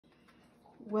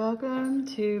Welcome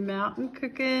to Mountain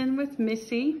Cooking with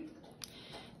Missy.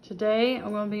 Today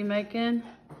I'm going to be making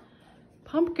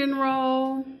pumpkin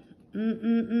roll.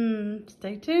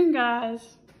 Stay tuned,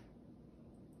 guys.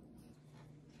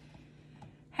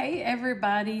 Hey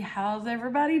everybody, how's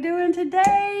everybody doing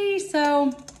today?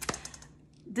 So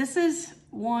this is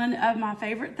one of my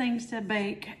favorite things to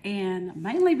bake, and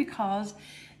mainly because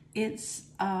it's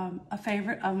a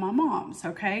favorite of my mom's,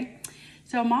 okay?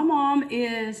 So my mom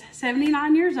is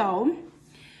 79 years old,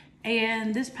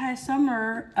 and this past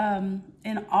summer,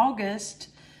 in August,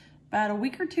 about a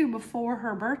week or two before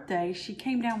her birthday, she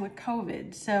came down with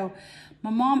COVID. So my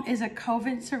mom is a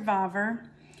COVID survivor.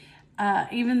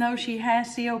 Even though she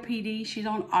has COPD, she's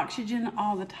on oxygen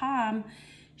all the time,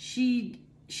 she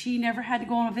never had to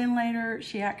go on a ventilator.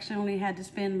 She actually only had to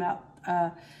spend about,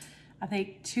 I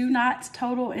think, 2 nights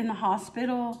total in the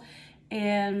hospital.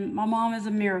 And my mom is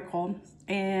a miracle,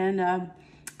 and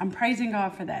I'm praising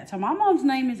God for that. So my mom's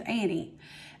name is Annie,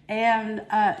 and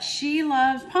she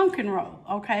loves pumpkin roll,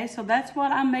 okay? So that's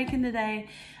what I'm making today.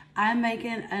 I'm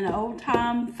making an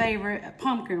old-time favorite,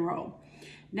 pumpkin roll.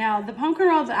 Now, the pumpkin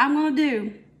roll that I'm gonna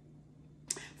do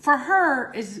for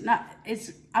her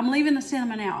I'm leaving the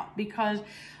cinnamon out because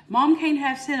Mom can't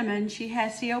have cinnamon. She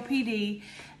has COPD,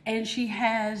 and she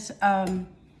has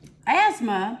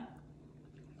asthma.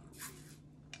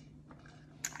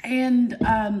 And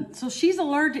so she's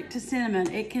allergic to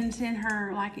cinnamon. It can send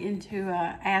her like into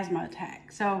an asthma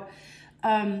attack. So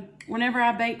whenever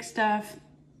I bake stuff,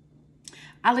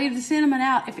 I leave the cinnamon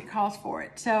out if it calls for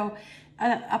it. So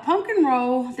a pumpkin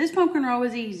roll, this pumpkin roll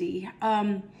is easy.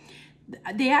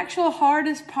 The actual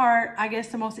hardest part, I guess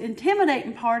the most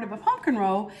intimidating part of a pumpkin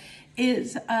roll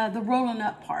is the rolling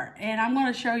up part. And I'm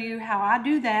going to show you how I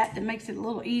do that. That makes it a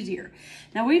little easier.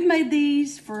 Now, we've made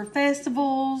these for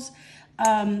festivals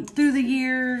through the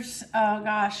years.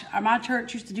 Gosh, my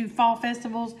church used to do fall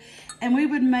festivals, and we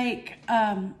would make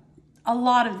a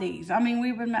lot of these. I mean,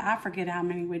 we would I forget how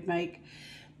many we'd make,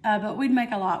 but we'd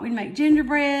make a lot. We'd make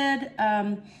gingerbread,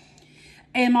 and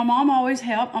my mom always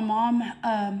helped.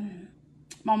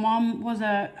 My mom was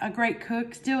a great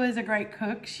cook, still is a great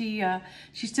cook. She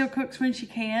still cooks when she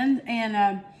can,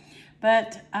 and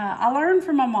but I learned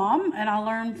from my mom, and I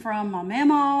learned from my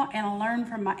mama, and I learned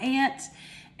from my aunts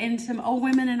and some old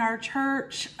women in our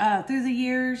church through the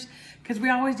years, because we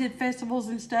always did festivals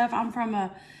and stuff. I'm from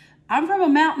a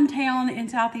mountain town in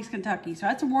southeast Kentucky, so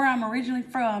that's where I'm originally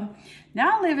from.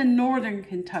 Now I live in northern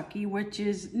Kentucky, which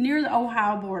is near the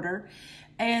Ohio border,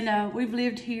 and we've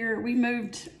lived here. We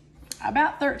moved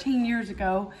about 13 years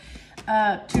ago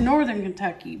to northern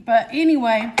Kentucky. But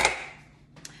anyway,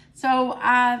 so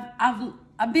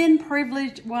I've been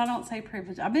privileged. Well, I don't say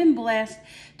privileged. I've been blessed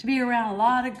to be around a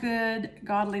lot of good,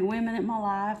 godly women in my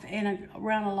life, and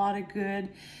around a lot of good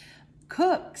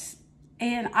cooks.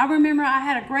 And I remember I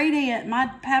had a great aunt. My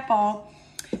papa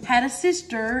had a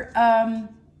sister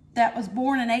that was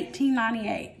born in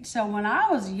 1898. So when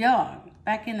I was young,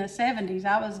 back in the 70s,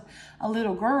 I was a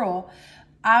little girl.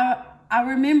 I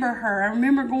remember her. I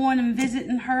remember going and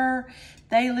visiting her.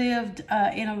 They lived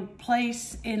in a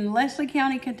place in Leslie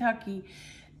County, Kentucky,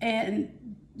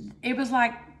 and it was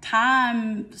like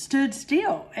time stood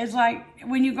still. It's like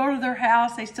when you go to their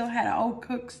house, they still had an old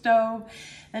cook stove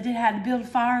that they had to build a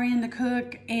fire in to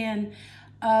cook, and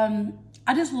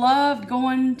I just loved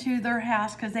going to their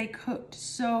house because they cooked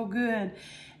so good,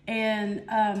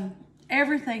 and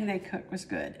everything they cooked was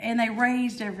good, and they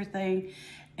raised everything,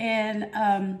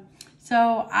 and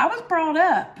so I was brought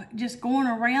up just going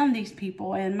around these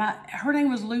people, and her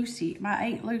name was Lucy, my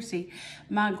Aunt Lucy,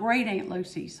 my great Aunt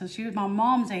Lucy. So she was my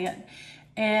mom's aunt,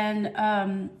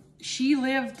 and she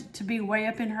lived to be way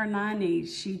up in her 90s.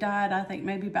 She died, I think,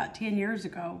 maybe about 10 years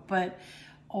ago,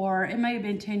 or it may have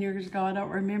been 10 years ago, I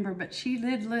don't remember, but she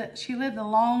lived a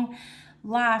long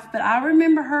life. But I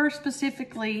remember her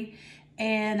specifically,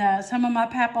 and some of my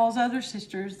papa's other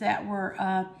sisters that were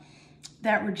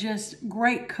just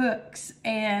great cooks,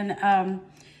 and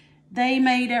they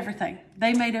made everything.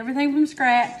 They made everything from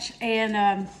scratch,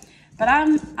 and but I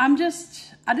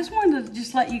just wanted to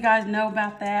just let you guys know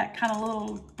about that kind of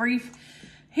little brief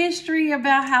history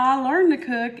about how I learned to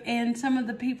cook, and some of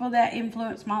the people that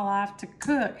influenced my life to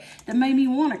cook, that made me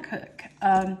want to cook.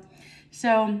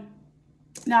 So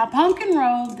now pumpkin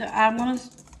roll, I'm going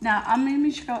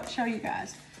to show you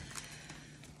guys.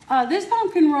 This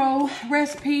pumpkin roll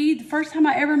recipe, the first time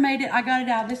I ever made it, I got it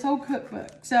out of this old cookbook.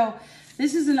 So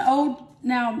this is an old,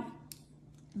 now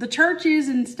the churches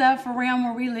and stuff around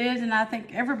where we lived, and I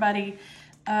think everybody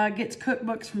gets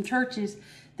cookbooks from churches.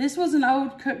 This was an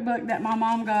old cookbook that my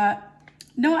mom got.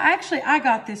 No, actually I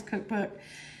got this cookbook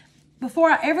before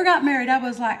I ever got married, I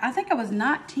was like, I think I was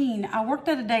 19. I worked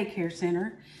at a daycare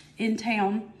center in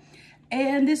town.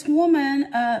 And this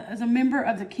woman is a member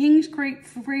of the Kings Creek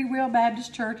Free Will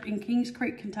Baptist Church in Kings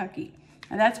Creek, Kentucky.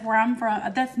 And that's where I'm from.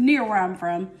 That's near where I'm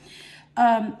from.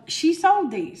 She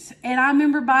sold these. And I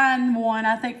remember buying one,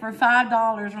 I think, for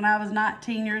 $5 when I was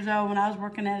 19 years old, when I was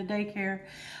working at a daycare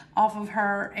off of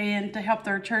her and to help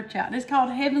their church out. And it's called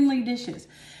Heavenly Dishes.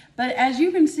 But as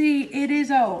you can see, it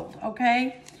is old,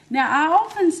 okay? Now, I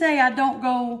often say I don't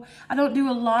do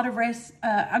a lot of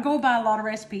I go by a lot of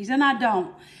recipes, and I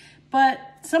don't. But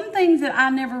some things that I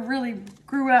never really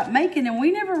grew up making, and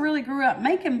we never really grew up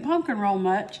making pumpkin roll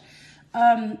much.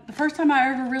 The first time I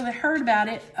ever really heard about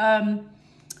it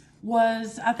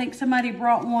was, I think somebody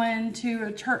brought one to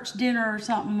a church dinner or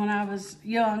something when I was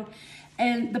young.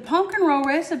 And the pumpkin roll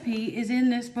recipe is in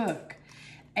this book.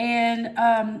 And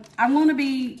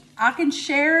I can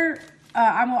share,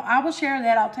 I will share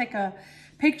that. I'll take a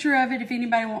picture of it if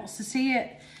anybody wants to see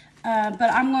it.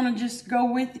 But I'm going to just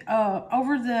go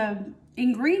over the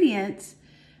ingredients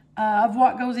of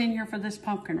what goes in here for this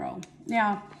pumpkin roll.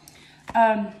 Now,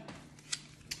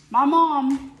 my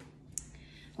mom,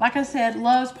 like I said,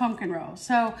 loves pumpkin roll.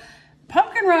 So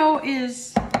pumpkin roll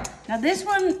is, now this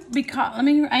one, because, let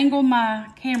me angle my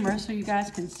camera so you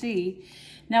guys can see.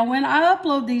 Now, when I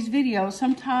upload these videos,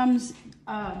 sometimes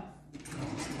I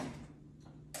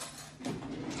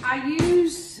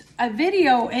use a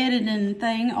video editing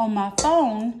thing on my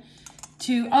phone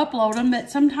to upload them, but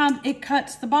sometimes it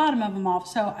cuts the bottom of them off.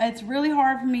 So it's really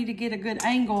hard for me to get a good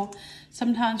angle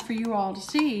sometimes for you all to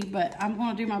see, but I'm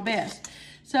going to do my best.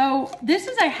 So this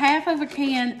is a half of a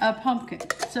can of pumpkin.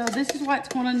 So this is what it's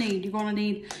going to need. You're going to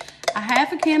need a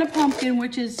half a can of pumpkin,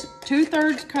 which is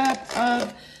 2/3 cup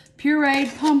of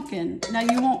pureed pumpkin. Now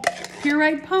you want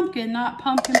pureed pumpkin, not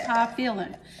pumpkin pie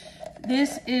filling.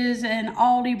 This is an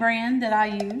Aldi brand that I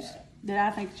use, that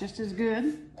I think is just as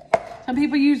good. Some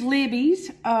people use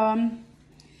Libby's. And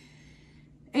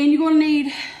you're going to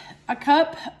need a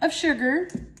cup of sugar.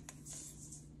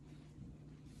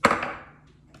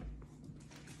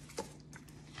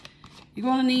 You're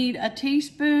going to need a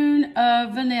teaspoon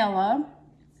of vanilla.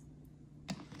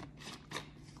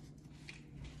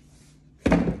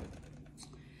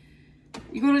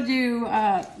 You're going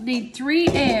to need 3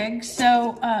 eggs.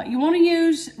 So you want to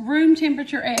use room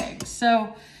temperature eggs.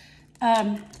 So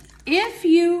if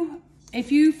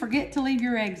you forget to leave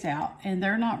your eggs out and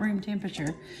they're not room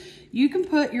temperature, you can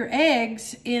put your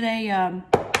eggs in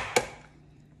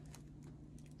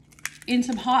in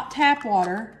some hot tap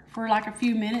water for like a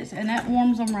few minutes, and that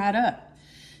warms them right up.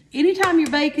 Anytime you're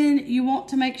baking, you want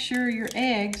to make sure your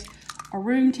eggs are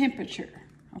room temperature,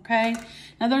 okay?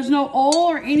 Now there's no oil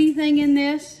or anything in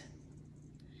this.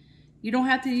 You don't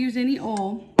have to use any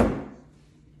oil.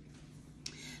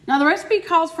 Now the recipe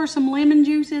calls for some lemon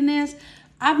juice in this.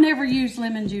 I've never used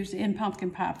lemon juice in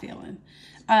pumpkin pie filling,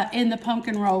 in the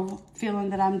pumpkin roll filling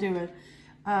that I'm doing.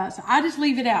 So I just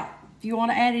leave it out. If you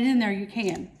want to add it in there, you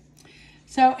can.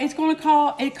 So it's going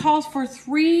to it calls for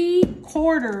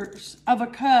 3/4 of a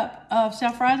cup of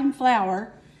self-rising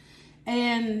flour.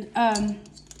 And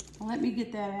let me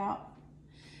get that out.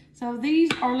 So these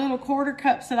are little 1/4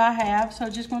 cups that I have. So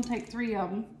just going to take 3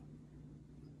 of them.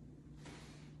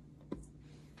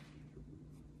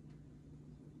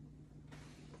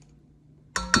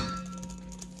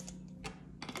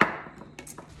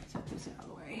 Set this out of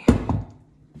the way.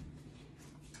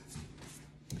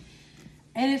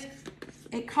 And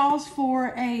it calls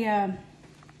for a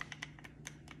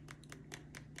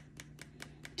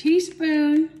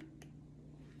teaspoon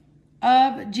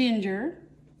of ginger,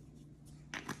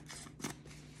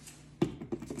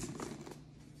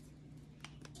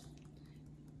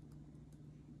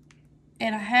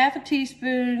 and a half a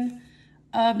teaspoon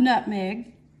of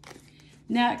nutmeg.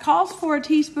 Now it calls for a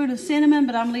teaspoon of cinnamon,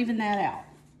 but I'm leaving that out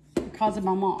because of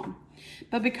my mom.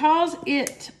 But because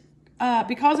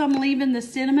I'm leaving the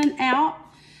cinnamon out,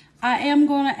 I am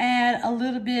going to add a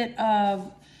little bit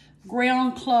of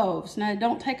ground cloves. Now,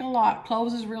 don't take a lot.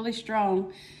 Cloves is really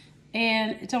strong,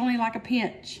 and it's only like a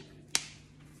pinch.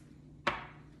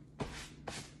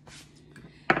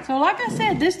 So, like I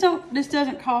said, this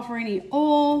doesn't call for any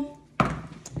oil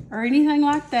or anything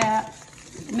like that.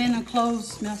 Man, the cloves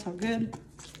smell so good.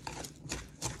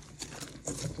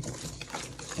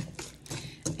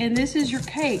 And this is your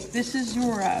cake. This is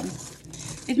your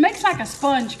it makes like a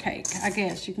sponge cake, I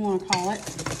guess you want to call it.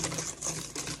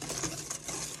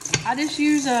 I just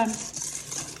use a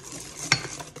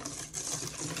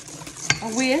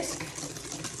whisk.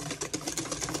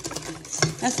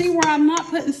 Now see where I'm not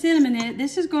putting cinnamon in it.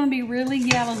 This is going to be really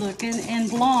yellow looking and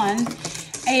blonde.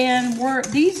 And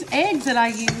these eggs that I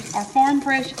use are farm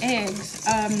fresh eggs.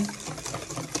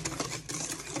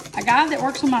 A guy that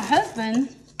works with my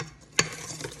husband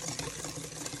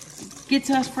gets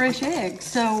us fresh eggs,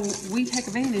 so we take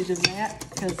advantage of that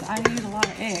because I use a lot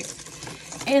of eggs.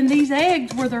 And these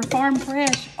eggs, where they're farm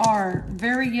fresh, are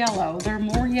very yellow. They're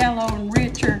more yellow and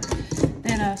richer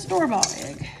than a store-bought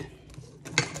egg.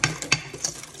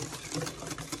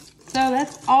 So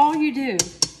that's all you do.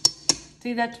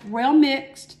 See, that's well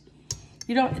mixed.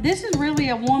 You don't. This is really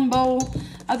a one bowl.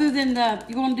 Other than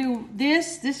you're gonna do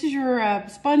this. This is your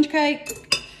sponge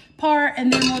cake part,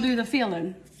 and then we'll do the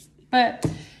filling. But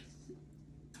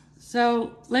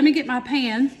so let me get my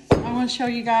pan. I want to show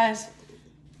you guys.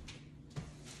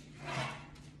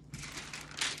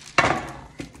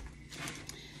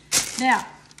 Now,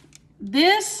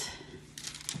 this,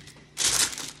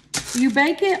 you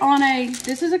bake it on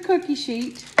this is a cookie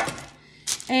sheet,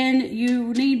 and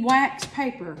you need wax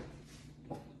paper.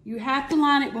 You have to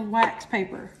line it with wax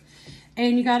paper,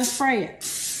 and you got to spray it.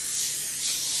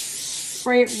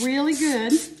 Spray it really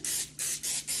good.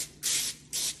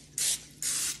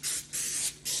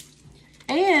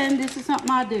 And this is something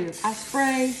I do. I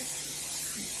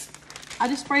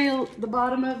just spray the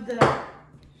bottom of the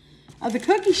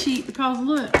cookie sheet because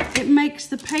look, it makes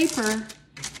the paper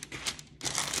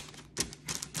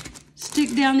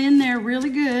stick down in there really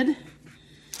good.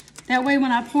 That way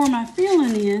when I pour my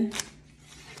filling in,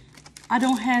 I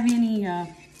don't have any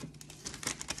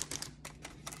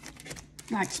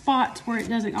like spots where it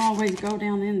doesn't always go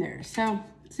down in there. So,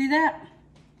 see that?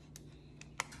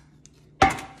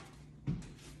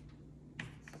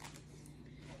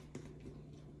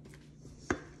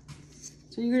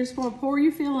 So you're just going to pour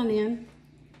your filling in.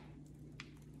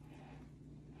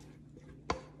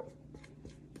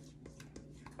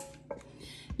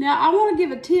 Now I want to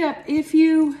give a tip.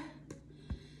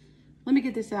 Let me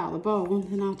get this out of the bowl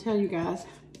and I'll tell you guys.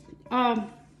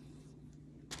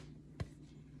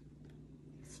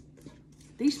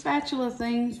 These spatula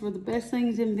things were the best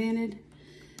things invented.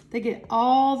 They get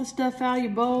all the stuff out of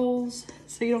your bowls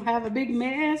so you don't have a big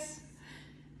mess.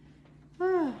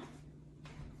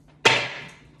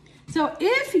 So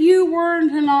if you were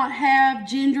to not have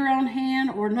ginger on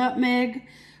hand, or nutmeg,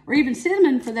 or even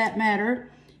cinnamon for that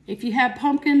matter, if you have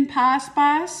pumpkin pie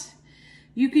spice,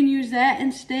 you can use that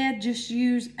instead. Just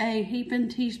use a heaping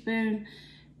teaspoon,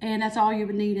 and that's all you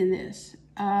would need in this.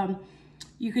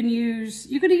 You could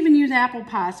even use apple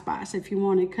pie spice if you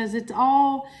wanted, because it's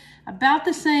all about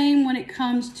the same when it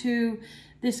comes to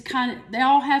this kind of, they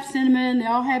all have cinnamon, they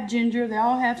all have ginger, they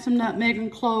all have some nutmeg and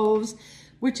cloves,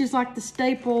 which is like the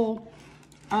staple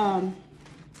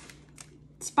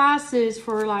spices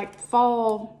for like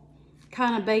fall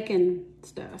kind of baking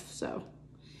stuff. So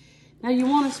now you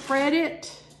want to spread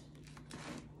it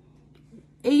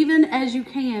even as you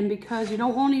can, because you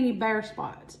don't want any bare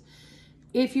spots.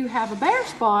 If you have a bare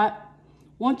spot,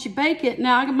 once you bake it,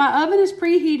 now my oven is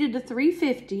preheated to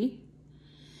 350.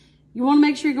 You want to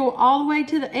make sure you go all the way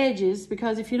to the edges,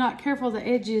 because if you're not careful, the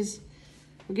edges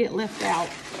will get left out.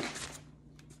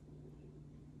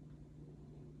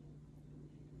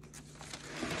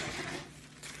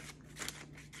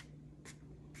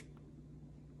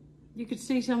 You can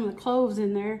see some of the cloves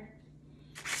in there.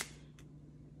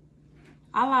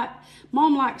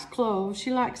 Mom likes cloves.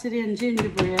 She likes it in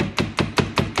gingerbread.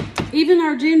 Even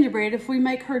our gingerbread, if we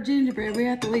make her gingerbread, we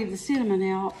have to leave the cinnamon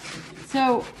out.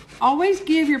 So always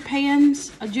give your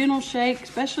pans a gentle shake,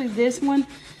 especially this one.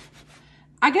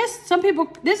 I guess some people,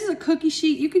 this is a cookie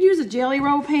sheet. You could use a jelly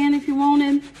roll pan if you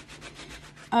wanted.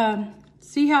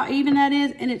 See how even that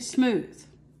is? And it's smooth,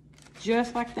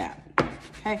 just like that,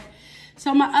 okay?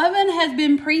 So my oven has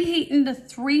been preheating to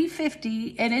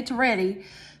 350 and it's ready.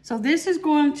 So this is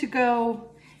going to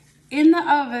go in the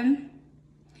oven.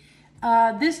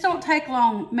 This don't take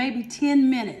long, maybe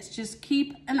 10 minutes. Just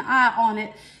keep an eye on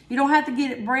it. You don't have to get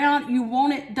it brown. You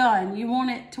want it done. You want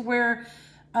it to where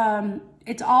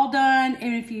it's all done.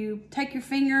 And if you take your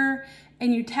finger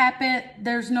and you tap it,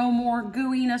 there's no more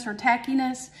gooiness or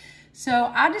tackiness.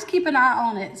 So I just keep an eye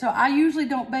on it. So I usually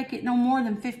don't bake it no more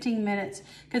than 15 minutes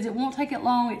because it won't take it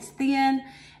long. It's thin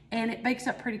and it bakes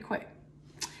up pretty quick.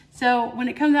 So when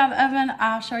it comes out of the oven,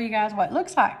 I'll show you guys what it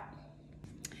looks like.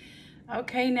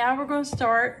 Okay, now we're going to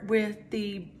start with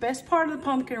the best part of the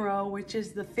pumpkin roll, which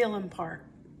is the filling part.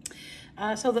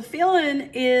 So the filling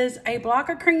is a block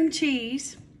of cream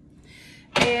cheese.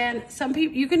 And some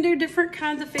people, you can do different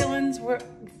kinds of fillings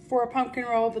for a pumpkin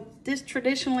roll, but this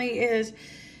traditionally is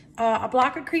a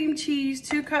block of cream cheese,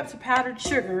 2 cups of powdered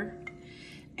sugar.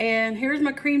 And here's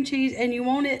my cream cheese, and you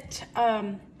want it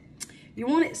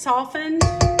softened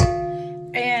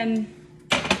and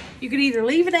You could either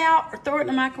leave it out or throw it in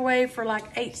the microwave for like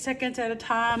 8 seconds at a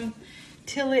time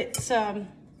till it's,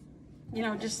 you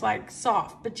know, just like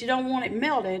soft. But you don't want it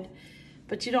melted,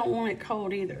 but you don't want it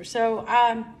cold either. So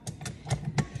I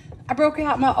broke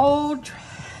out my old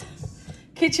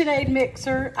KitchenAid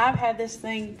mixer. I've had this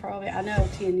thing probably, I know,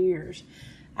 10 years.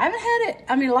 I haven't had it,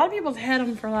 I mean, a lot of people have had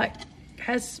them for like,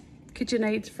 has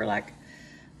KitchenAids for like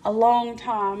a long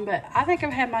time, but I think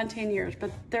I've had mine 10 years,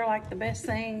 but they're like the best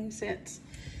thing since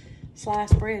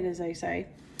sliced bread, as they say.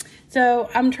 So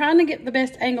I'm trying to get the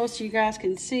best angle so you guys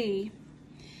can see.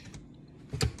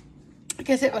 I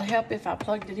guess it would help if I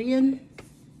plugged it in,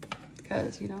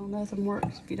 because, you know, nothing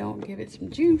works if you don't give it some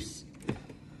juice.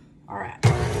 All right.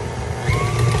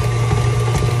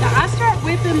 Now I start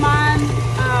whipping mine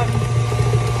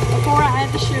before I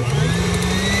add the sugar.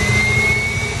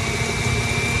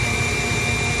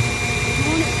 You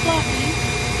want it fluffy.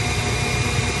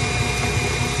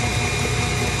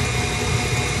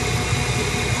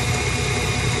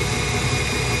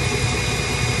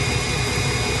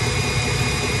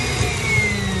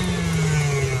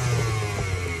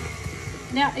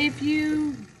 Now, if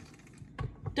you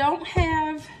don't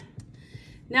have,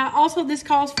 now also this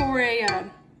calls for a,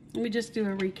 let me just do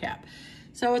a recap.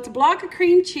 So it's a block of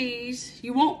cream cheese.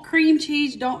 You want cream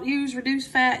cheese, don't use reduced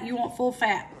fat, you want full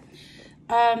fat.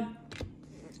 An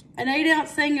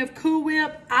 8-ounce thing of Cool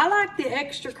Whip. I like the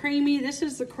extra creamy. This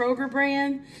is the Kroger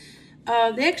brand.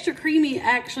 The extra creamy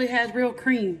actually has real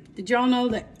cream. Did y'all know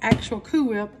that actual Cool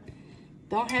Whip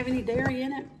don't have any dairy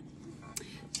in it?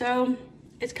 So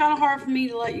it's kind of hard for me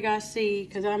to let you guys see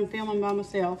because I'm filming by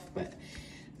myself, but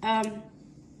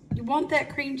you want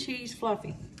that cream cheese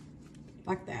fluffy,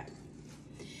 like that.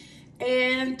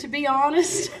 And to be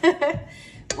honest,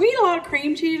 we eat a lot of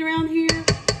cream cheese around here.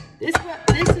 This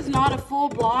is not a full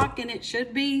block, and it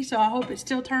should be, so I hope it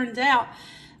still turns out.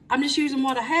 I'm just using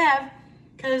what I have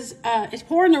because it's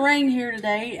pouring the rain here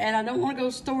today, and I don't want to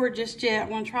go store it just yet. I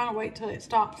want to try to wait till it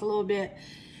stops a little bit,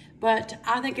 but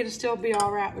I think it'll still be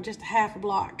all right with just a half a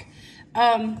block.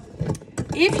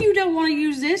 If you don't want to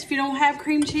use this, if you don't have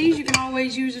cream cheese, you can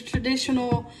always use a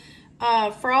traditional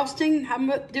frosting.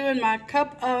 I'm doing my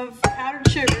cup of powdered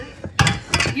sugar.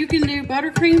 You can do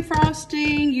buttercream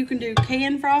frosting. You can do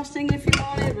canned frosting if you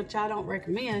want it, which I don't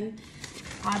recommend.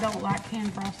 I don't like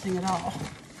canned frosting at all.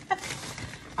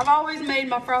 I've always made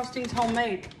my frostings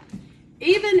homemade.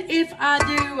 Even if I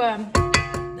do,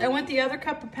 I went the other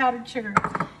cup of powdered sugar.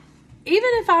 Even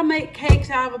if I make cakes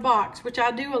out of a box, which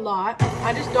I do a lot,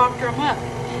 I just doctor them up.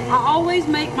 I always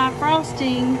make my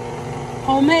frosting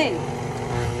homemade.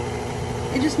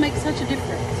 It just makes such a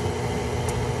difference.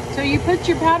 So you put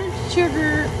your powdered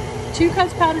sugar, 2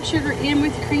 cups powdered sugar in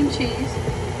with your cream cheese.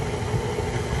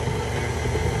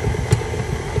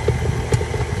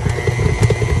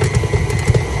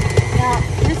 Now,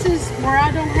 this is where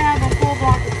I don't have a full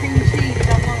block of cream cheese.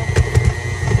 I'm gonna,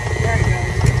 there it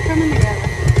goes. It's coming together.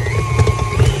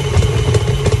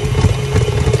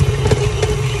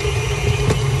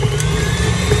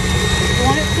 You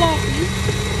want it fluffy.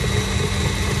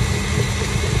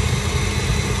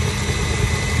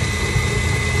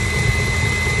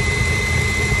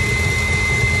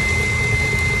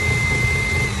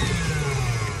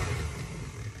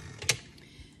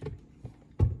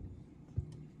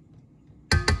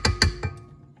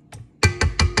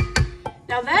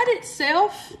 Now that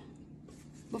itself,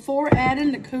 before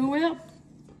adding the Cool Whip,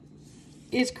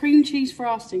 is cream cheese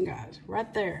frosting, guys,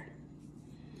 right there.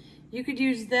 You could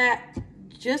use that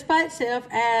just by itself,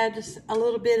 add a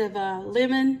little bit of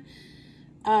lemon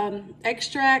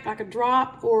extract, like a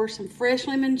drop, or some fresh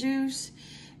lemon juice,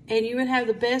 and you would have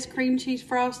the best cream cheese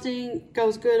frosting.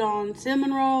 Goes good on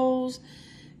cinnamon rolls,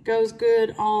 goes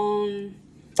good on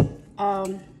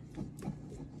pound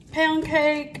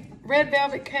cake, red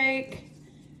velvet cake,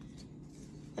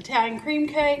 Italian cream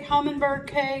cake, hummingbird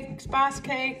cake, spice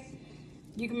cake.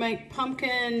 You can make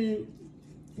pumpkin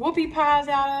whoopie pies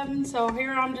out of them. So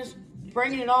here I'm just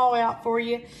bringing it all out for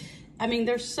you. I mean,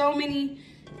 there's so many.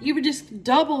 You would just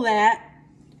double that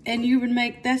and you would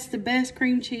make, that's the best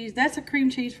cream cheese. That's a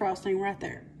cream cheese frosting right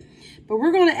there. But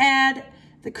we're going to add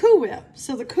the Cool Whip.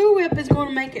 So the Cool Whip is going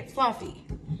to make it fluffy.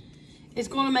 It's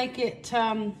going to make it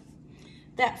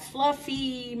that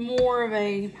fluffy, more of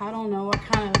a, I don't know what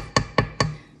kind of,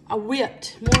 more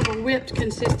of a whipped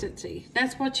consistency.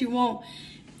 That's what you want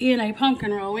in a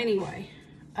pumpkin roll anyway.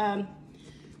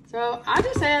 So I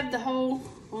just add the whole,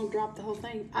 I won't drop the whole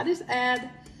thing. I just add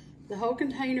the whole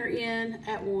container in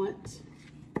at once.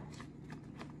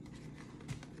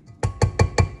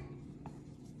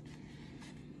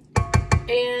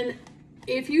 And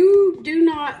if you do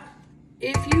not,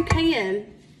 if you can,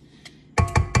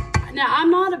 Now,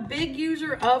 I'm not a big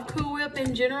user of Cool Whip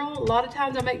in general. A lot of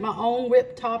times I make my own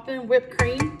whipped topping, whipped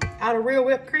cream, out of real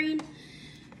whipped cream.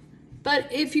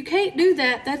 But if you can't do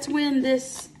that, that's when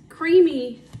this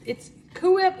creamy, it's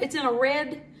Cool Whip, it's in a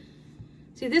red.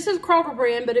 See, this is Kroger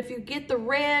brand, but if you get the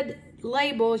red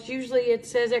labels, usually it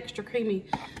says extra creamy.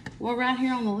 Well, right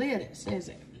here on the lid, it says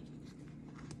it.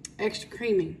 Extra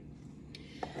creamy.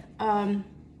 And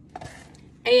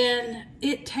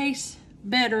it tastes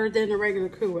better than the regular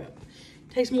Cool Whip.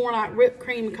 It tastes more like whipped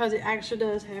cream because it actually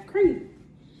does have cream.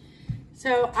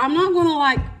 So I'm not gonna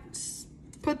like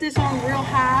put this on real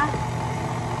high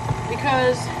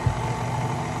because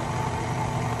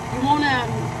you want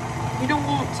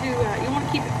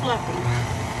to keep it fluffy.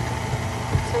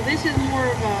 So this is more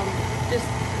of just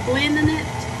blending it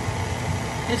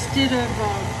instead of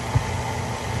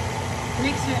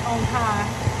mixing it on high.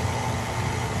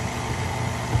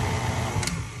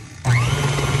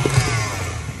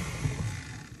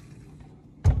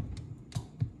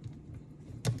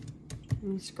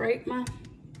 And scrape my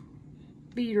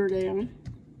beater down.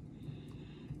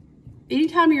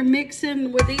 Anytime you're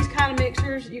mixing with these kind of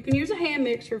mixers, you can use a hand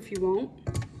mixer if you want.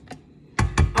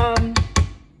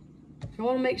 You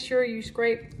want to make sure you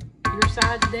scrape your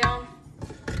sides down.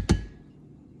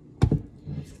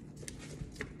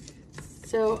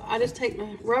 So I just take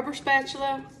my rubber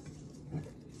spatula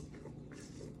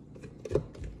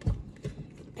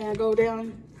and I go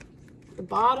down the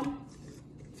bottom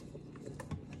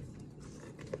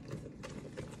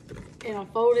and I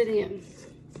fold it in.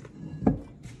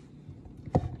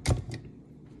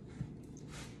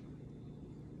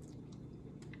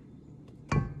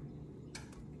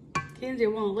 Kenzie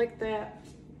will want to lick that.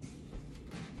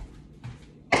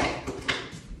 Let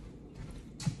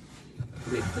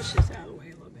me push this out of the way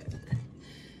a little bit.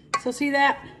 So see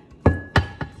that?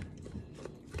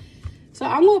 So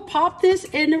I'm going to pop this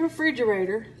in the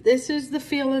refrigerator. This is the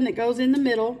filling that goes in the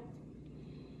middle.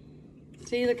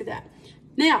 See, look at that.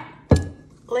 Now,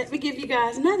 let me give you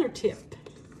guys another tip.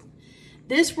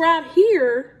 This right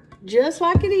here, just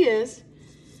like it is,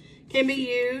 can be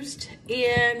used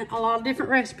in a lot of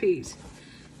different recipes.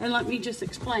 And let me just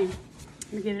explain.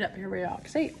 Let me get it up here where y'all can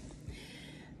see it.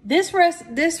 This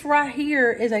right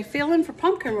here is a filling for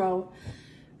pumpkin roll,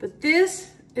 but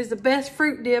this is the best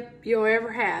fruit dip you'll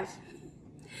ever have.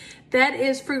 That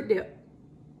is fruit dip,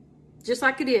 just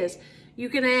like it is. You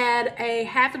can add a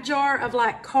half a jar of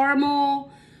like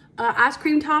caramel ice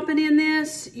cream topping in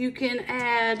this. You can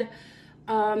add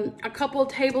a couple of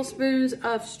tablespoons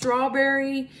of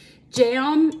strawberry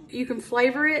jam. You can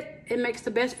flavor it. It makes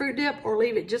the best fruit dip, or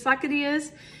leave it just like it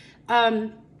is.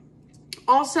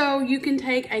 Also, you can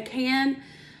take a can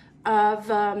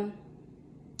of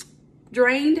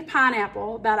drained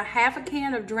pineapple, about a half a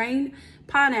can of drained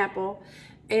pineapple,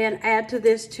 and add to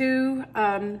this too,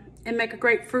 and make a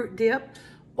great fruit dip.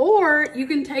 Or you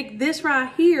can take this right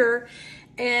here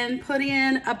and put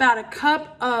in about a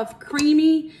cup of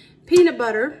creamy peanut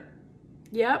butter.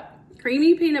 Yep,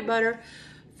 creamy peanut butter.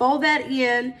 Fold that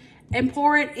in and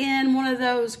pour it in one of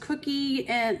those cookies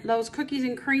and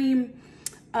cream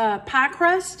pie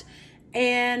crust,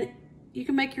 and you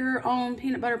can make your own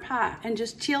peanut butter pie and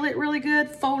just chill it really good.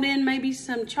 Fold in maybe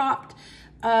some chopped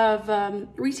of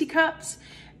Reese cups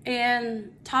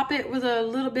and top it with a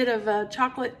little bit of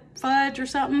chocolate fudge or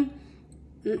something.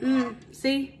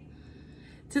 See?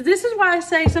 So this is why I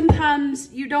say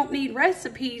sometimes you don't need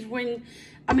recipes when,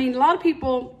 I mean, a lot of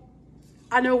people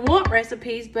I know want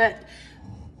recipes, but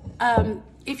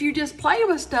if you just play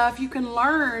with stuff, you can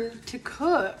learn to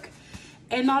cook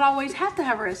and not always have to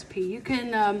have a recipe. You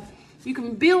can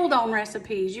build on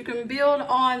recipes. You can build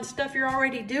on stuff you're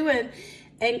already doing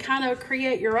and kind of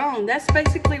create your own. That's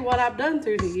basically what I've done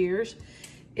through the years.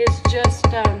 It's just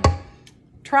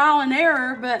trial and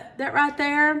error, but that right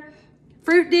there,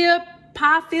 fruit dip,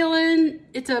 pie filling,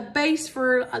 it's a base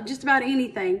for just about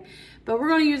anything. But we're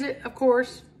gonna use it, of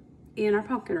course, in our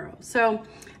pumpkin roll. So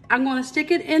I'm gonna stick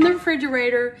it in the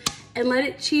refrigerator and let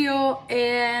it chill,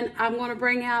 and I'm gonna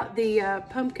bring out the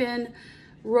pumpkin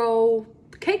roll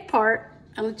cake part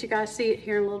and let you guys see it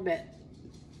here in a little bit.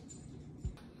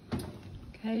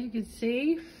 Okay, you can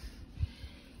see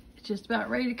it's just about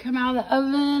ready to come out of the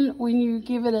oven. When you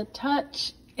give it a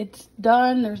touch, it's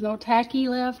done. There's no tacky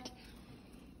left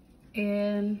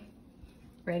and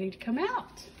ready to come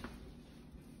out.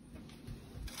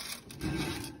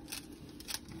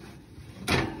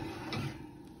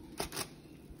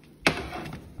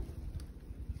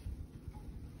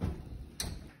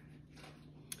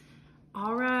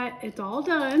 All right, it's all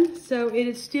done. So it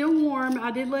is still warm.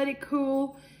 I did let it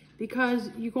cool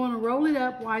because you're going to roll it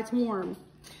up while it's warm.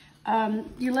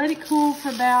 You let it cool for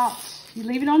about, you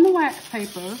leave it on the wax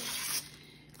paper.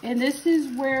 And this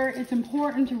is where it's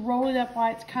important to roll it up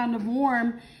while it's kind of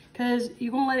warm, because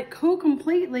you're gonna let it cool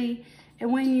completely.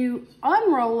 And when you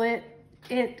unroll it,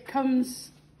 it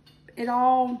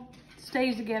all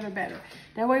stays together better.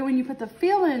 That way when you put the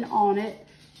filling on it,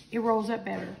 it rolls up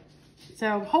better.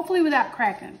 So hopefully without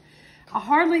cracking. I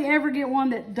hardly ever get one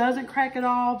that doesn't crack at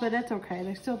all, but that's okay.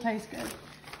 They still taste good.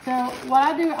 So what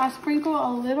I do, I sprinkle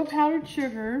a little powdered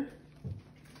sugar.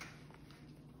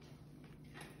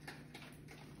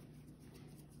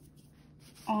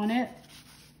 On it.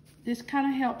 This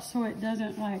kind of helps so it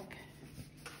doesn't like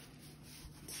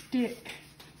stick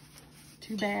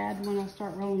too bad when I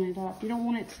start rolling it up. You don't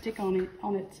want it to stick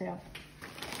on itself.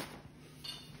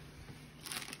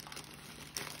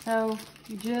 So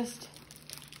you just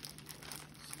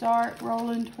start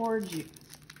rolling towards you.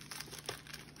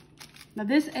 Now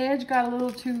this edge got a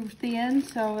little too thin,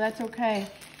 so that's okay.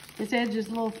 This edge is a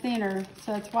little thinner,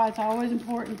 so that's why it's always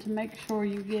important to make sure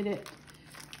you get it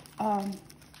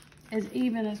as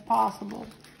even as possible.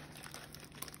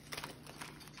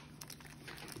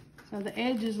 So the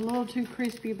edge is a little too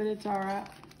crispy, but it's all right.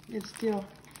 It still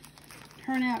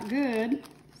turn out good.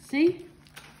 See?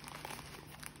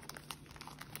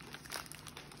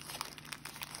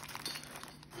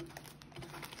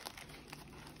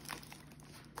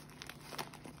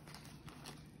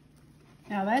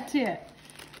 Now that's it.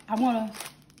 I'm gonna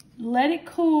let it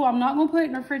cool. I'm not gonna put it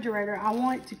in the refrigerator. I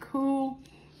want it to cool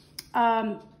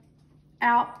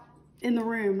out in the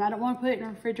room. I don't want to put it in the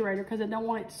refrigerator because I don't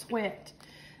want it to sweat.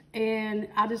 And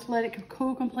I just let it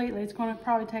cool completely. It's going to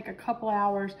probably take a couple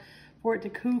hours for it to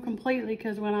cool completely,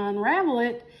 because when I unravel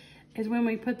it is when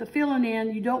we put the filling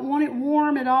in. You don't want it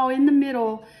warm at all in the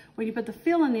middle. When you put the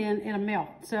filling in, it'll melt.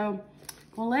 So I'm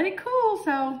going to let it cool,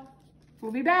 so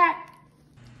we'll be back.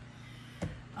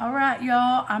 All right,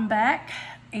 y'all, I'm back,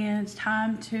 and it's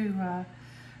time to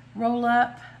roll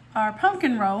up our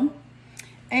pumpkin roll.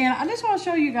 And I just want to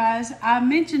show you guys, I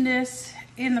mentioned this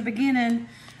in the beginning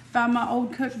by my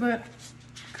old cookbook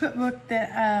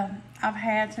that I've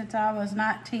had since I was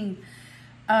 19.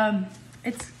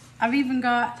 I've even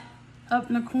got up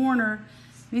in the corner,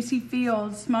 Missy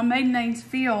Fields. My maiden name's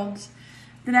Fields.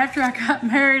 Then after I got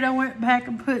married, I went back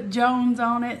and put Jones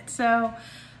on it. So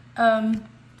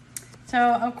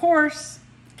of course,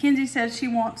 Kenzie said she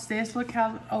wants this. Look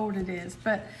how old it is.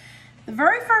 But the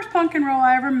very first pumpkin roll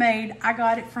I ever made, I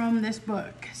got it from this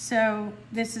book. So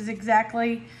this is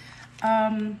exactly,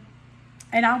 and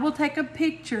I will take a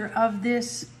picture of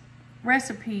this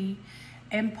recipe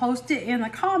and post it in the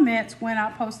comments when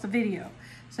I post the video,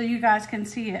 so you guys can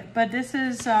see it. But this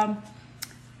is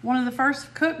one of the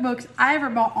first cookbooks I ever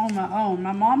bought on my own.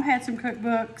 My mom had some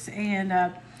cookbooks,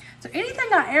 and so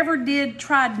anything I ever did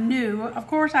tried new, of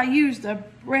course I used a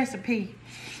recipe,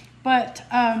 but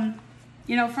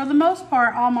you know, for the most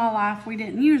part, all my life, we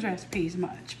didn't use recipes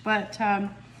much. But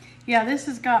yeah, this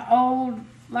has got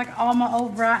like all my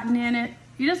old writing in it.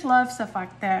 You just love stuff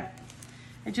like that.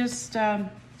 It just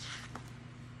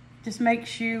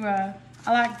makes you, I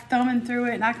like thumbing through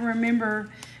it, and I can remember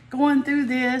going through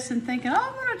this and thinking, oh,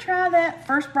 I'm gonna try that.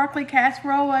 First broccoli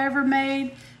casserole I ever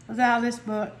made was out of this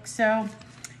book. So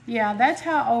yeah, that's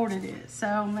how old it is. So,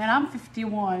 and I'm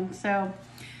 51, so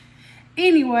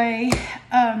anyway,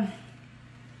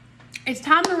 it's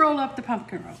time to roll up the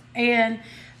pumpkin roll. And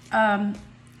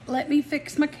let me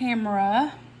fix my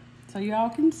camera so y'all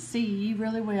can see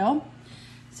really well.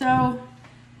 So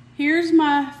here's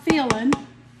my filling.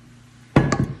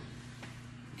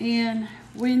 And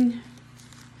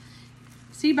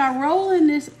see, by rolling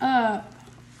this up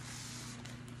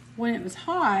when it was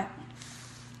hot,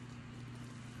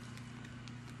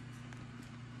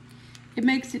 it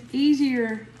makes it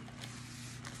easier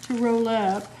to roll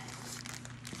up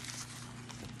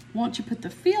once you put the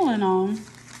filling on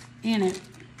in it,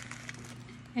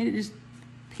 and it just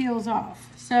peels off.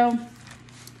 So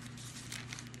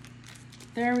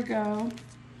there we go.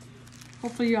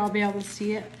 Hopefully y'all be able to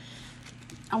see it.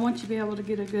 I want you to be able to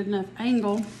get a good enough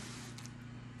angle.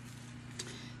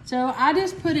 So I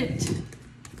just put it,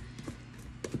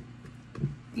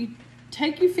 you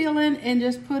take your filling and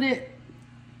just put it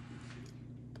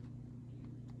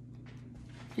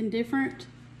in different,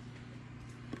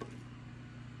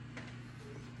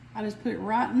 I just put it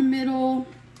right in the middle.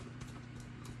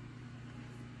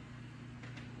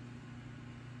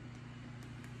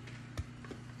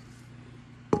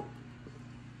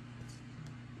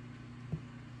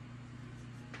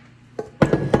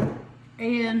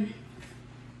 And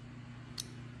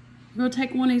I'm going to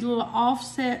take one of these little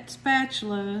offset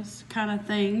spatulas kind of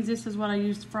things. This is what I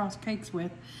use to frost cakes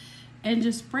with. and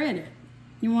just spread it.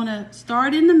 You want to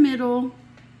start in the middle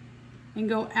and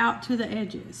go out to the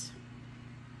edges.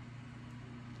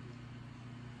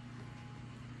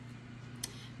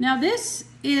 Now this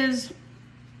is,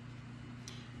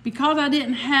 because I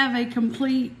didn't have a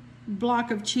complete block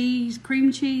of cheese,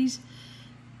 cream cheese,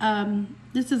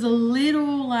 this is a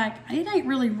little like, it ain't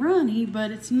really runny, but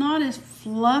it's not as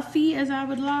fluffy as I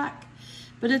would like,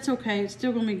 but it's okay, it's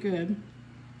still gonna be good.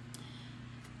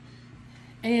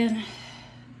 And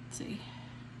let's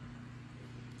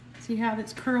see how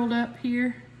it's curled up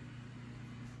here?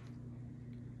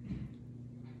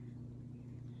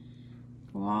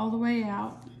 Go all the way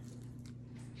out.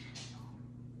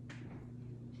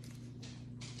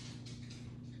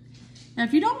 Now,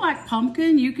 if you don't like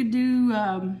pumpkin, you could do,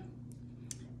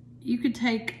 you could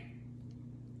take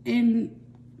in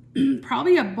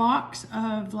probably a box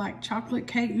of like chocolate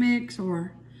cake mix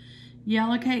or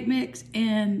yellow cake mix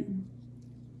and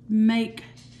make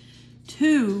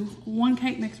one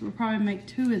cake mix will probably make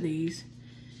 2 of these.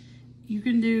 You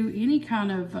can do any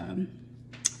kind of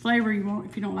flavor you want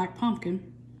if you don't like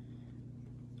pumpkin.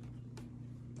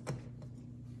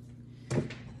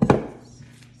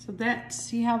 So that,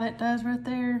 see how that does right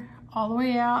there? All the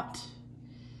way out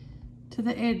to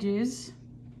the edges.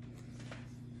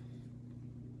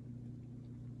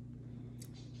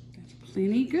 That's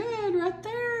plenty good right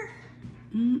there.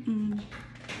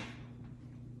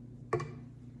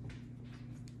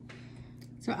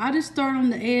 So I just start on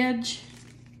the edge,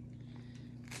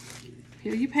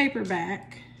 peel your paper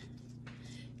back,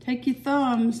 take your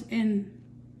thumbs and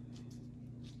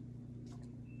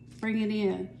bring it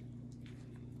in.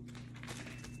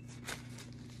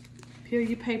 Peel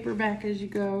your paper back as you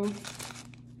go.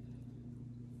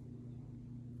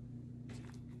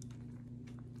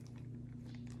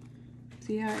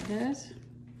 See how it does?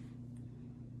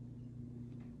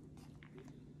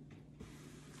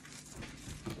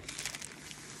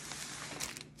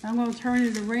 I'm going to turn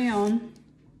it around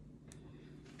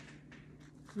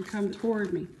and come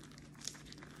toward me.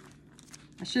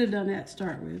 I should have done that to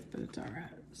start with, but it's all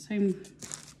right. Same.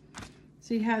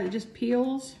 See how it just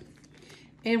peels?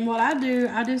 And what I do,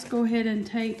 I just go ahead and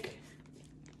take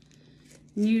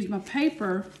and use my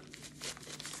paper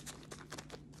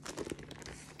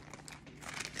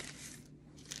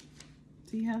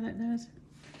see how that does?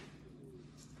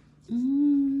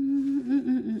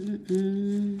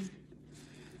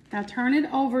 Now turn it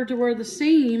over to where the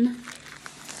seam,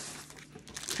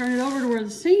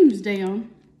 seam's down.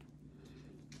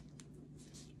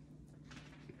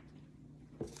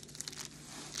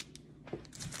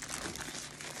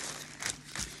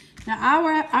 Now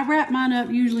I wrap mine up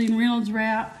usually in Reynolds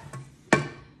wrap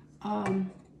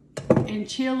and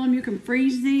chill them. You can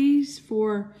freeze these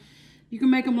for, you can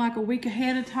make them like a week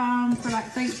ahead of time for like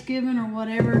Thanksgiving or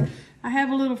whatever. I have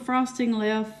a little frosting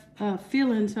left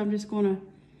filling, so I'm just gonna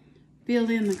fill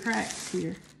in the cracks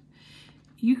here.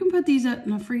 You can put these up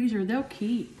in the freezer, they'll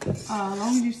keep. As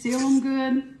long as you seal them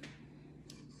good,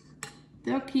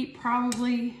 they'll keep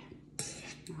probably,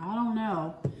 I don't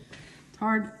know. It's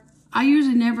hard.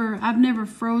 I've never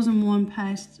frozen one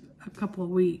past a couple of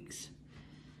weeks.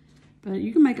 But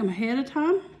you can make them ahead of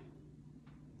time.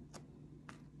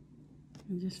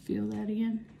 And just fill that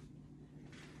in.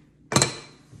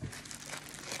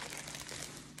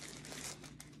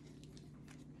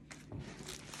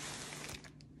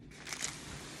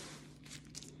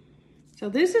 So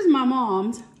this is my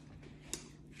mom's,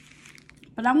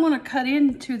 but I'm gonna cut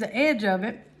into the edge of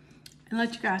it and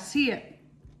let you guys see it.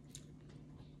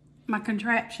 My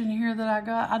contraption here that I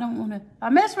got, I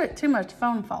mess with it too much, the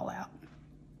phone fall out.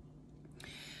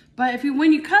 But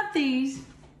when you cut these,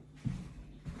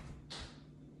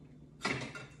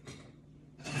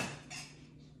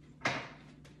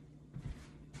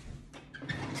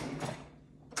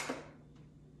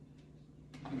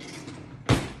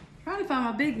 trying to find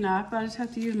my big knife, but I just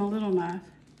have to use my little knife.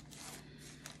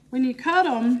 When you cut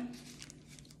them,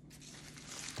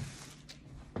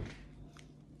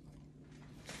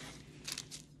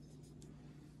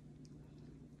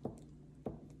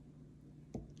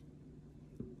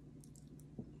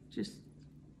 just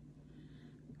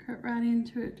cut right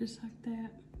into it just like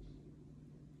that.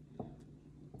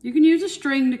 You can use a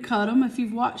string to cut them. If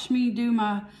you've watched me do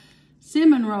my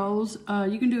cinnamon rolls,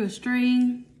 you can do a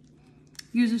string,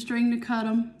 use a string to cut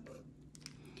them.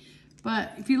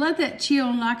 But if you let that chill,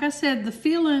 and like I said, the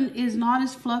filling is not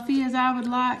as fluffy as I would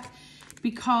like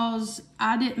because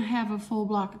I didn't have a full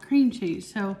block of cream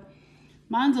cheese. So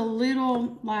mine's a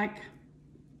little like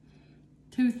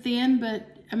too thin,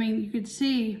 but I mean, you could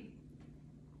see,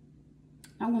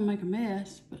 I won't make a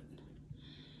mess, but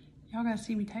y'all gotta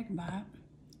see me take a bite.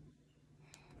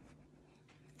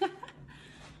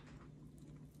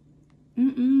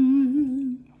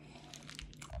 Mm-mm.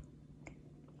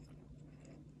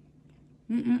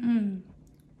 Mm-mm-mm.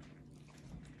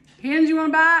 Kenzie, you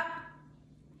want to bite?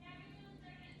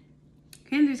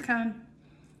 Kenzie's coming.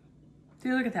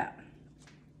 See, look at that.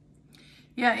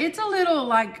 Yeah, it's a little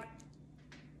like,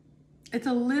 it's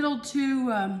a little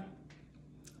too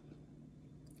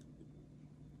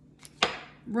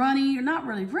runny, or not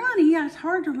really runny. Yeah, it's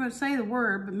hard to say the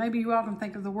word, but maybe you all can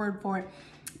think of the word for it.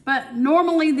 But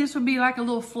normally this would be like a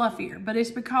little fluffier, but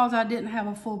it's because I didn't have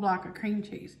a full block of cream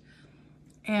cheese.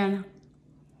 And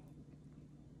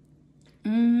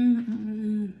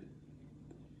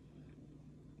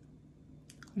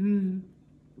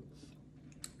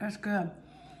that's good.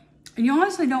 And you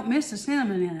honestly don't miss the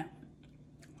cinnamon in it.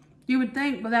 You would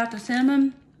think without the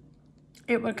cinnamon,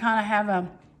 it would kind of have a,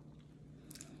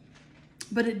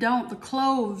 but it don't. The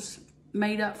cloves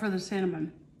made up for the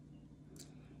cinnamon.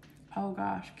 Oh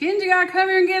gosh. Kenzie, you gotta come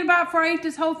here and get a bite before I eat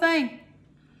this whole thing.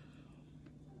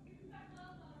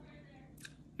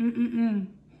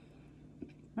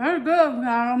 Very good,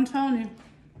 guys, I'm telling you.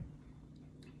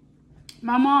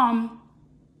 My mom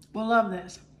will love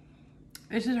this.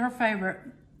 This is her favorite.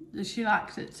 She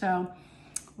likes it. So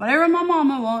whatever my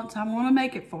mama wants, I'm gonna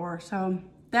make it for her. So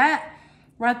that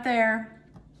right there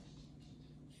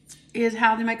is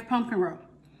how they make a pumpkin roll.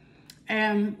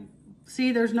 And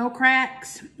see, there's no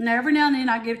cracks. Now, every now and then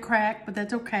I get a crack, but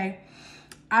that's okay.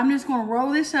 I'm just gonna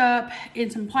roll this up in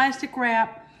some plastic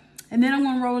wrap, and then I'm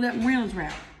gonna roll it up in Reynolds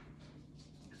wrap.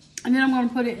 And then I'm gonna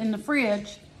put it in the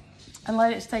fridge and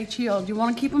let it stay chilled. You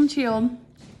wanna keep them chilled.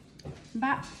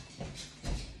 Bye.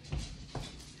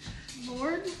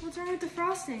 Lord, what's wrong with the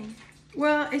frosting?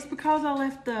 Well, it's because I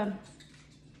left the,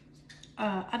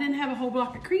 I didn't have a whole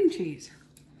block of cream cheese.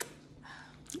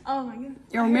 Oh my God.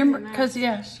 You remember? Because,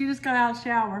 yeah, she just got out of the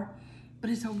shower, but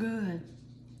it's so good.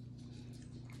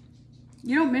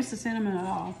 You don't miss the cinnamon at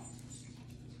all.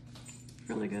 It's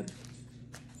really good.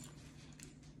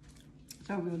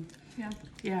 So good. Yeah.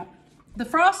 Yeah. The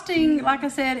frosting, like I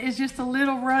said, is just a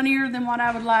little runnier than what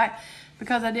I would like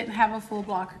because I didn't have a full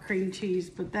block of cream cheese,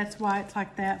 but that's why it's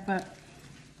like that. But,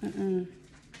 it's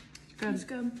good. It's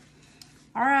good.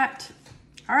 All right.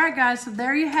 All right, guys. So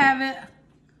there you have it.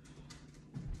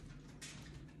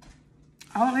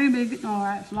 I don't need big. All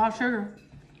right, it's a lot of sugar.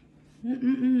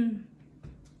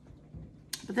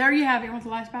 But there you have it. What's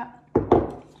the last bite?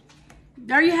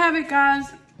 There you have it, guys.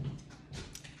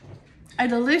 A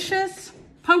delicious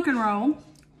pumpkin roll.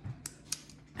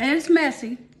 And it's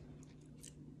messy,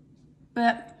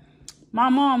 but my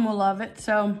mom will love it.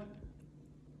 So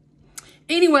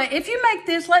anyway, if you make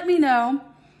this, let me know.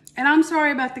 And I'm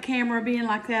sorry about the camera being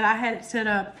like that. I had it set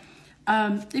up.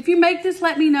 If you make this,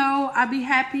 let me know. I'd be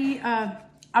happy.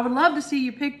 I would love to see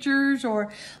your pictures, or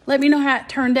let me know how it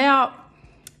turned out.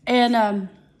 And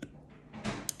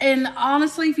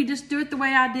honestly, if you just do it the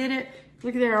way I did it,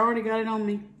 look at there, I already got it on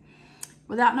me.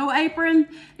 Without no apron.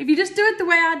 If you just do it the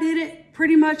way I did it,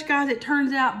 pretty much, guys, it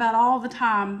turns out about all the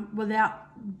time without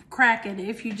cracking.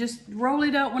 If you just roll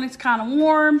it up when it's kind of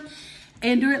warm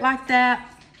and do it like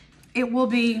that, it'll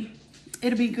be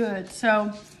good.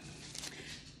 So,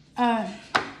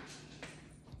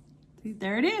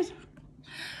 there it is.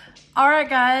 All right,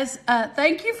 guys,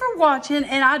 thank you for watching,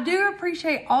 and I do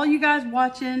appreciate all you guys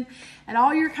watching and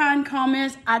all your kind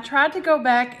comments. I tried to go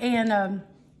back and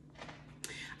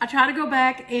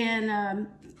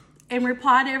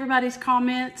reply to everybody's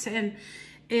comments, and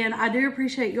I do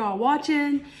appreciate you all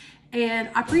watching, and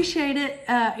I appreciate it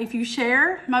if you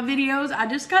share my videos. I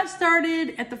just got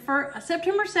started at the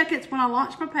September 2nd when I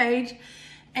launched my page,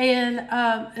 and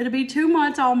it'll be 2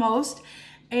 months almost.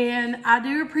 And I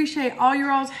do appreciate all your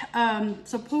all's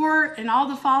support and all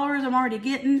the followers I'm already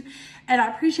getting. And I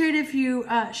appreciate if you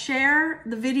share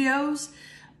the videos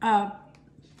and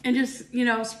just,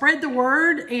 spread the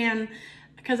word. And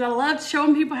because I love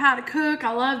showing people how to cook.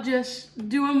 I love just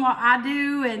doing what I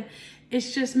do. And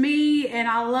it's just me. And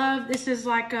I love, this is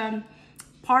like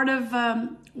part of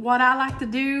what I like to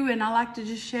do. And I like to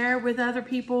just share with other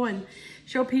people and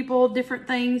show people different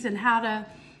things and how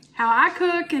I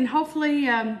cook, and hopefully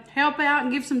help out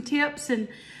and give some tips. And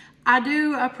I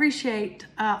do appreciate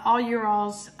all your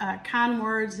all's kind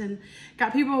words, and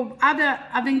got people,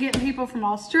 I've been getting people from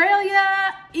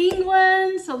Australia,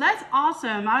 England, so that's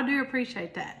awesome. I do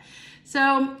appreciate that. So,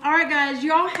 all right, guys,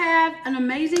 you all have an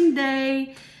amazing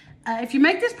day. If you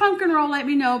make this pumpkin roll, let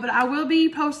me know, but I will be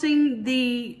posting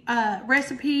the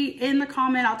recipe in the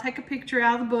comment. I'll take a picture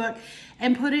out of the book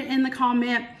and put it in the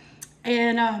comment,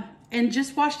 and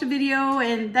just watch the video.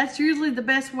 And that's usually the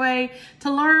best way to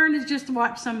learn, is just to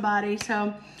watch somebody.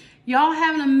 So Y'all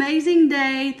have an amazing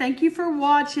day. Thank you for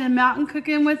watching Mountain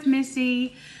Cooking with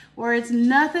Missy, where it's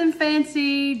nothing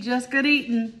fancy, just good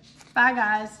eating. Bye,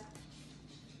 guys.